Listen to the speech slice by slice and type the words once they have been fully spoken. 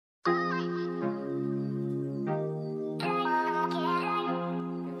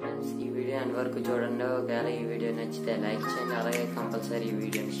End వరకు చూడండి. ఒకవేళ ఈ వీడియో నచ్చితే లైక్ చేయండి, అలాగే కంపల్సరీ ఈ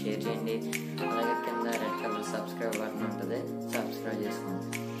వీడియోని షేర్ చేయండి. అలాగే కింద రెడ్ కలర్ సబ్స్క్రైబ్ బటన్ ఉంటుంది, సబ్స్క్రైబ్ చేసుకోండి.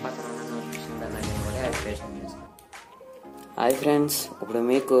 పక్కన ఉన్న నోటిఫికేషన్ బెల్ ఐకాన్ కూడా యాక్టివేషన్ చేసుకోండి. హాయ్ ఫ్రెండ్స్, ఇప్పుడు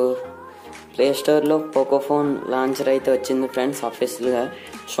మీకు ప్లే స్టోర్లో పోకో ఫోన్ లాంచర్ అయితే వచ్చింది ఫ్రెండ్స్. ఆఫీషియల్గా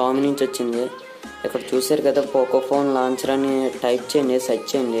షామి నుంచి వచ్చింది. ఇక్కడ చూసారు కదా, పోకో ఫోన్ లాంచర్ అని టైప్ చేయండి, సెర్చ్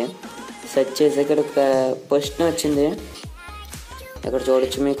చేయండి. సెర్చ్ చేసి ఇక్కడ పొజిషన్ వచ్చింది. ఇక్కడ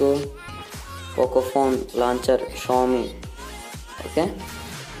చూడొచ్చు మీకు Poco phone launcher Xiaomi. Okay,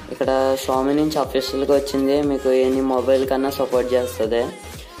 ఇక్కడ షామి నుంచి అఫీషియల్గా వచ్చింది. మీకు ఎన్ని మొబైల్ కన్నా సపోర్ట్ చేస్తుంది.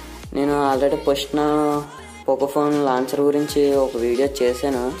 నేను already position Poco phone launcher గురించి ఒక వీడియో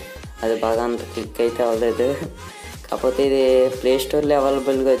చేశాను. అది బాగా అంత క్లిక్ అయితే అవ్వలేదు. కాకపోతే ఇది ప్లే స్టోర్లో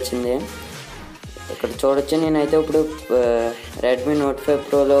అవైలబుల్గా వచ్చింది. ఇక్కడ చూడొచ్చు, నేనైతే ఇప్పుడు రెడ్మీ నోట్ 5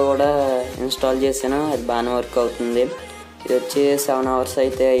 ప్రోలో కూడా ఇన్స్టాల్ చేశాను. అది బాగానే వర్క్ అవుతుంది. ఇది వచ్చి 7 hours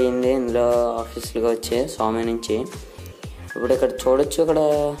అయితే అయ్యింది ఇందులో ఆఫీసులుగా వచ్చి షామి నుంచి. ఇప్పుడు ఇక్కడ చూడొచ్చు, ఇక్కడ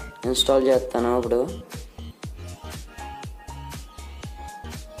ఇన్స్టాల్ చేస్తాను. ఇప్పుడు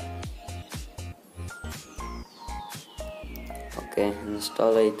ఓకే,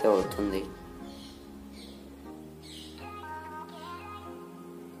 ఇన్స్టాల్ అయితే అవుతుంది.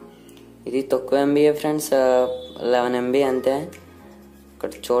 ఇది తక్కువ MB ఫ్రెండ్స్, 11 MB అంతే.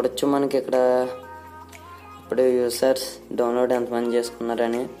 ఇక్కడ చూడొచ్చు మనకి ఇక్కడ ఇప్పుడు యూజర్స్ డౌన్లోడ్ ఎంతమంది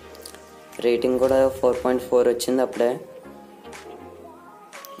చేసుకున్నారని. రేటింగ్ కూడా 4.4 వచ్చింది అప్పుడే.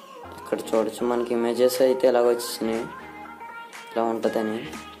 ఇక్కడ చూడొచ్చు మనకి ఇమేజెస్ అయితే ఇలాగ వచ్చినాయి, ఇలా ఉంటుందని.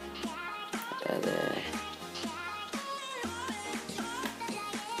 అదే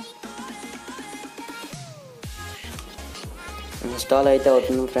ఇన్స్టాల్ అయితే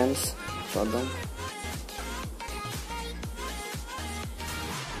అవుతుంది ఫ్రెండ్స్, చూద్దాం.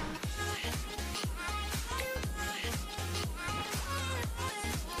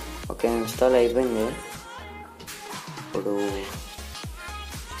 ఓకే, ఇన్స్టాల్ అయిపోయింది. ఇప్పుడు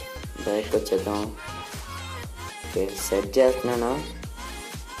బ్యాక్ వచ్చేద్దాం. ఓకే, సెట్ చేస్తున్నాను.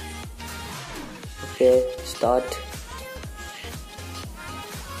 Okay, start.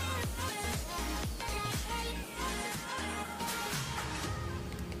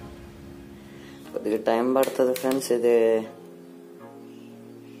 కొద్దిగా టైం పడుతుంది ఫ్రెండ్స్ ఇది.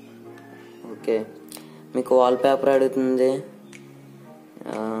 ఓకే, మీకు వాల్ పేపర్ అడుగుతుంది.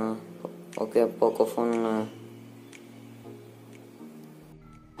 Okay, Poco phone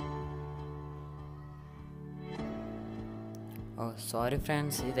sorry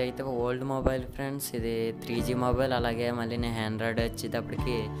friends, ఇదైతే ఓల్డ్ మొబైల్ ఫ్రెండ్స్. ఇది 3G మొబైల్. అలాగే మళ్ళీ నేను ఆండ్రాయిడ్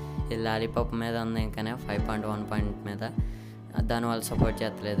వచ్చేటప్పటికి ఇది లాలీపాప్ మీద ఉంది, ఇంకానే 5.1 మీద. దానివల్ల సపోర్ట్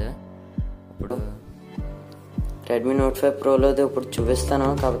చేస్తలేదు. ఇప్పుడు రెడ్మీ నోట్ 5 ప్రోలోది ఇప్పుడు చూపిస్తాను.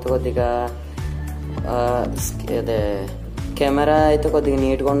 కాకపోతే కొద్దిగా అదే కెమెరా అయితే కొద్దిగా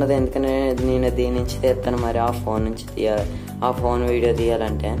నీట్గా ఉండదు, ఎందుకని నేను దీని నుంచి తీస్తాను, మరి ఆ ఫోన్ నుంచి ఆ ఫోన్ వీడియో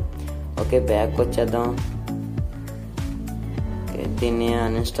తీయాలంటే. ఓకే, బ్యాక్ వచ్చేద్దాం. దీన్ని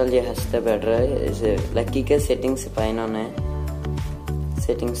అన్ఇన్స్టాల్ చేసేస్తే బెటర్. లక్కీగా సెట్టింగ్స్ పైన ఉన్నాయి,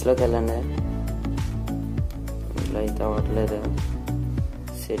 సెట్టింగ్స్లోకి వెళ్ళండి. ఇట్లా అయితే అవ్వట్లేదు.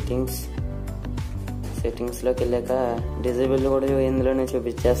 సెట్టింగ్స్లోకి వెళ్ళాక డిజేబుల్ కూడా ఇందులోనే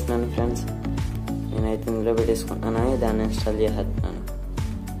చూపించేస్తున్నాను ఫ్రెండ్స్. నేనైతే ఇందులో పెట్టేసుకుంటున్నాను, ఇది అన్ఇన్స్టాల్ చేసేస్తున్నాను.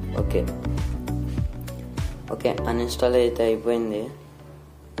 ఓకే, అన్ఇన్స్టాల్ అయితే అయిపోయింది.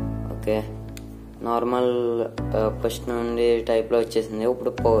 ఓకే, నార్మల్ ఫస్ట్ నుండి టైప్లో వచ్చేసింది.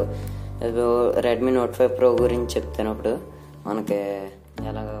 ఇప్పుడు రెడ్మీ నోట్ 5 ప్రో గురించి చెప్తాను. ఇప్పుడు మనకి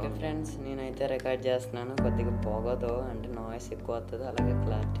ఎలాగ ఫ్రెండ్స్, నేనైతే రికార్డ్ చేస్తున్నాను. కొద్దిగా పోగదు, అంటే నాయిస్ ఎక్కువ వస్తుంది, అలాగే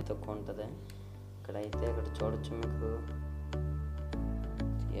క్లారిటీ తక్కువ ఉంటుంది. ఇక్కడ చూడొచ్చు, మీకు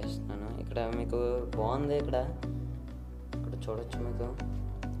చేస్తున్నాను. ఇక్కడ మీకు బాగుంది. ఇక్కడ చూడొచ్చు, మీకు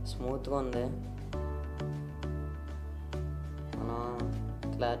స్మూత్గా ఉంది. మనం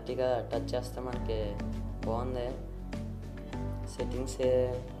క్లారిటీగా టచ్ చేస్తే మనకి బాగుంది. సెట్టింగ్స్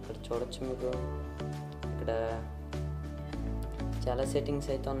ఇక్కడ చూడొచ్చు, మీకు ఇక్కడ చాలా సెట్టింగ్స్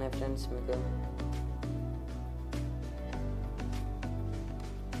అయితే ఉన్నాయి ఫ్రెండ్స్. మీకు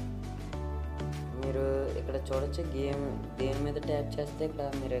మీరు ఇక్కడ చూడొచ్చు, గేమ్ మీద ట్యాప్ చేస్తే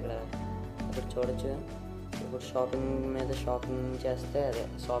మీరు ఇక్కడ చూడొచ్చు. ఇప్పుడు షాపింగ్ చేస్తే, అదే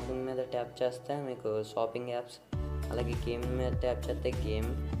షాపింగ్ మీద ట్యాప్ చేస్తే మీకు షాపింగ్ యాప్స్, అలాగే గేమ్ మీద ట్యాప్ చేస్తే గేమ్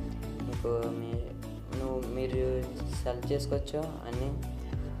మీకు మీరు సెలెక్ట్ చేసుకోవచ్చు అన్నీ.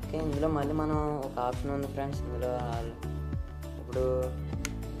 ఓకే, ఇందులో మళ్ళీ మనం ఒక ఆప్షన్ ఉంది ఫ్రెండ్స్. ఇందులో ఇప్పుడు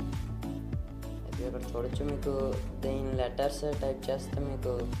ఇక్కడ చూడొచ్చు, మీకు దీని లెటర్స్ టైప్ చేస్తే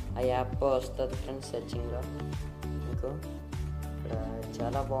మీకు ఆ యాప్ వస్తుంది ఫ్రెండ్స్ సెర్చింగ్లో. మీకు ఇక్కడ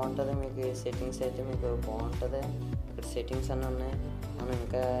చాలా బాగుంటుంది. మీకు సెట్టింగ్స్ అయితే మీకు బాగుంటుంది. ఇక్కడ సెట్టింగ్స్ అన్నీ ఉన్నాయి. మనం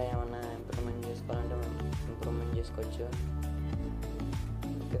ఇంకా ఏమన్నా చేసుకోవచ్చు.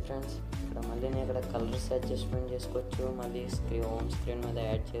 ఓకే ఫ్రెండ్స్, ఇక్కడ మళ్ళీ నేను ఇక్కడ కలర్స్ అడ్జస్ట్మెంట్ చేసుకోవచ్చు, మళ్ళీ హోమ్ స్క్రీన్ మీద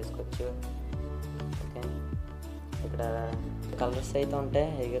యాడ్ చేసుకోవచ్చు. ఓకే, ఇక్కడ కలర్స్ అయితే ఉంటాయి,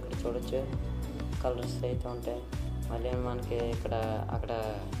 ఇక్కడ చూడొచ్చు కలర్స్ అయితే ఉంటాయి. మళ్ళీ మనకి ఇక్కడ అక్కడ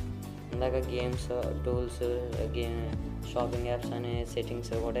ఇందాక గేమ్స్, టూల్స్, షాపింగ్ యాప్స్ అనే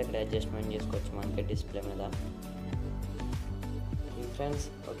సెట్టింగ్స్ కూడా ఇక్కడ అడ్జస్ట్మెంట్ చేసుకోవచ్చు మనకి డిస్ప్లే మీద. ఫ్రెండ్స్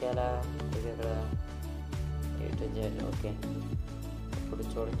ఒకేలా ఇక్కడ A to Z. ఓకే, ఇప్పుడు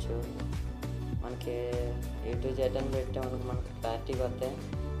చూడొచ్చు మనకి A to Z అని పెట్టామనుకో మనకి క్లారిటీగా వస్తాయి.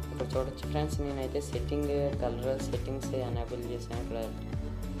 ఇక్కడ చూడొచ్చు ఫ్రెండ్స్, నేనైతే కలర్ సెట్టింగ్స్ ఎనేబుల్ చేశాను. ఇక్కడ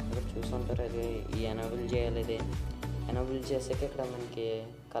చూసుకుంటారు, అది ఈ ఎనేబుల్ చేయాలి. ఇది ఎనేబుల్ చేసాక ఇక్కడ మనకి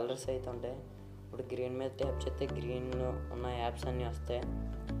కలర్స్ అయితే ఉంటాయి. ఇప్పుడు గ్రీన్ మీద ట్యాప్ చేస్తే గ్రీన్ ఉన్న యాప్స్ అన్నీ వస్తాయి.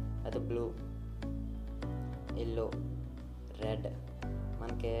 అది బ్లూ, ఎల్లో, రెడ్.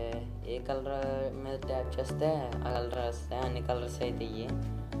 మనకి ఏ కలర్ మీద ట్యాప్ చేస్తే ఆ కలర్ వస్తాయి. అన్ని కలర్స్ అయితే ఇవి,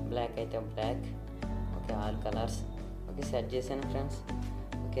 బ్లాక్ అయితే black. Okay, all colours. Okay, set చేశాను ఫ్రెండ్స్.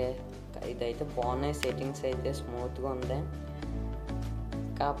 ఓకే, ఇదైతే బాగున్నాయి, సెట్టింగ్స్ అయితే స్మూత్గా ఉంది.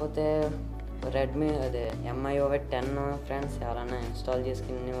 కాకపోతే రెడ్మీ అదే MIUI 10 ఫ్రెండ్స్ ఎవరైనా ఇన్స్టాల్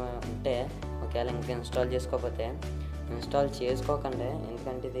చేసుకుని ఉంటే, ఒకవేళ ఇంకా ఇన్స్టాల్ చేసుకోకపోతే ఇన్స్టాల్ చేసుకోకండి,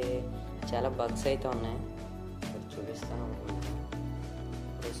 ఎందుకంటే ఇది చాలా బగ్స్ అయితే ఉన్నాయి. చూపిస్తాను అనుకుంటున్నాను.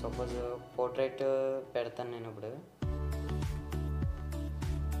 ఇప్పుడు సపోజ్ పోర్ట్రేట్ పెడతాను నేను. ఇప్పుడు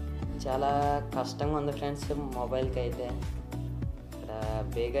చాలా కష్టంగా ఉంది ఫ్రెండ్స్ మొబైల్కి అయితే. ఇక్కడ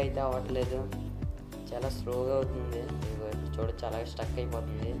బేగా అయితే అవ్వట్లేదు, చాలా స్లోగా అవుతుంది. చూడొచ్చు అలాగే స్టక్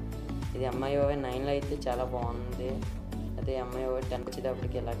అయిపోతుంది. ఇది MIUI 9లో అయితే చాలా బాగుంది. అదే MIUI 10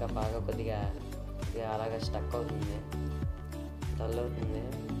 వచ్చేటప్పటికి ఇలాగ బాగా కొద్దిగా అలాగ స్టక్ అవుతుంది, డల్ అవుతుంది.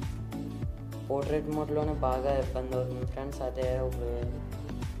 పోర్ట్రేట్ మోడ్లోనే బాగా ఇబ్బంది అవుతుంది ఫ్రెండ్స్. అదే ఇప్పుడు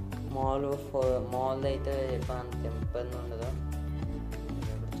మామూలు అయితే అంత ఇబ్బంది ఉండదు.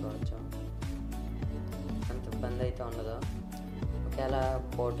 ఇప్పుడు చూడొచ్చు అంత ఇబ్బంది అయితే ఉండదు. ఒకవేళ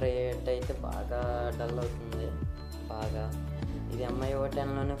పోర్ట్రేట్ అయితే బాగా డల్ అవుతుంది బాగా. ఇది MIUI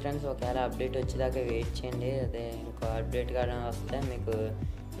 10లోనే ఫ్రెండ్స్. ఒకవేళ అప్డేట్ వచ్చేదాకా వెయిట్ చేయండి. అదే ఇంకో అప్డేట్ కానీ వస్తే మీకు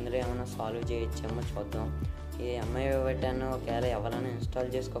ఇందులో ఏమైనా సాల్వ్ చేయొచ్చేమో చూద్దాం. ఈ MIUI 10 ఒకవేళ ఎవరైనా ఇన్స్టాల్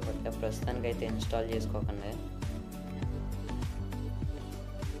చేసుకోకపోతే ప్రస్తుతానికి అయితే ఇన్స్టాల్ చేసుకోకండి.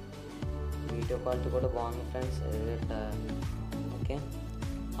 వీడియో క్వాలిటీ కూడా బాగుంది ఫ్రెండ్స్. ఓకే,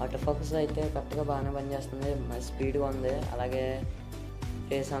 ఆటో ఫోకస్ అయితే కరెక్ట్గా బాగానే పనిచేస్తుంది, స్పీడ్గా ఉంది. అలాగే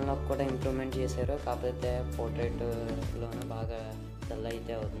ఫేస్ అన్లాక్ కూడా ఇంప్రూవ్మెంట్ చేశారు. కాకపోతే పోర్ట్రేట్లోనే బాగా డల్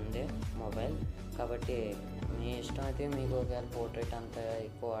అయితే అవుతుంది మొబైల్. కాబట్టి మీ ఇష్టం అయితే, మీకు ఒకవేళ పోర్ట్రేట్ అంత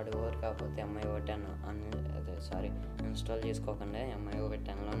ఎక్కువ అడుగువారు కాకపోతే MIUI 10 ఇన్స్టాల్ చేసుకోకండి, MIUI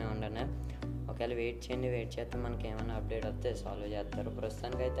 10లోనే ఉండండి. ఒకవేళ వెయిట్ చేయండి, వెయిట్ చేస్తే మనకి ఏమైనా అప్డేట్ వస్తే సాల్వ్ చేస్తారు.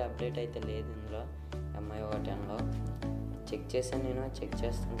 ప్రస్తుతానికి అయితే అప్డేట్ అయితే లేదు ఇందులో MIUI 10లో. చెక్ చేశాను నేను, చెక్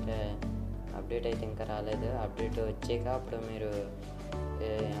చేస్తుంటే అప్డేట్ అయితే ఇంకా రాలేదు. అప్డేట్ వచ్చాక అప్పుడు మీరు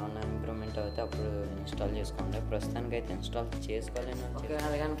ఏమన్నా ఇంప్రూవ్మెంట్ అవుతే అప్పుడు ఇన్స్టాల్ చేసుకోండి. ప్రస్తుతానికి అయితే ఇన్స్టాల్ చేసుకోలేను. ఓకే,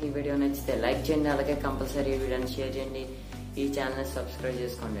 అలాగే ఈ వీడియో నచ్చితే లైక్ చేయండి, అలాగే కంపల్సరీ ఈ వీడియోని షేర్ చేయండి. ఈ ఛానల్ని సబ్స్క్రైబ్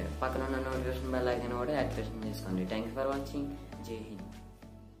చేసుకోండి, పక్కన ఉన్న నోటిఫికేషన్ బెల్ ఐకాన్ కూడా యాక్టివేషన్ చేసుకోండి. Thank you for watching. జై హింద్.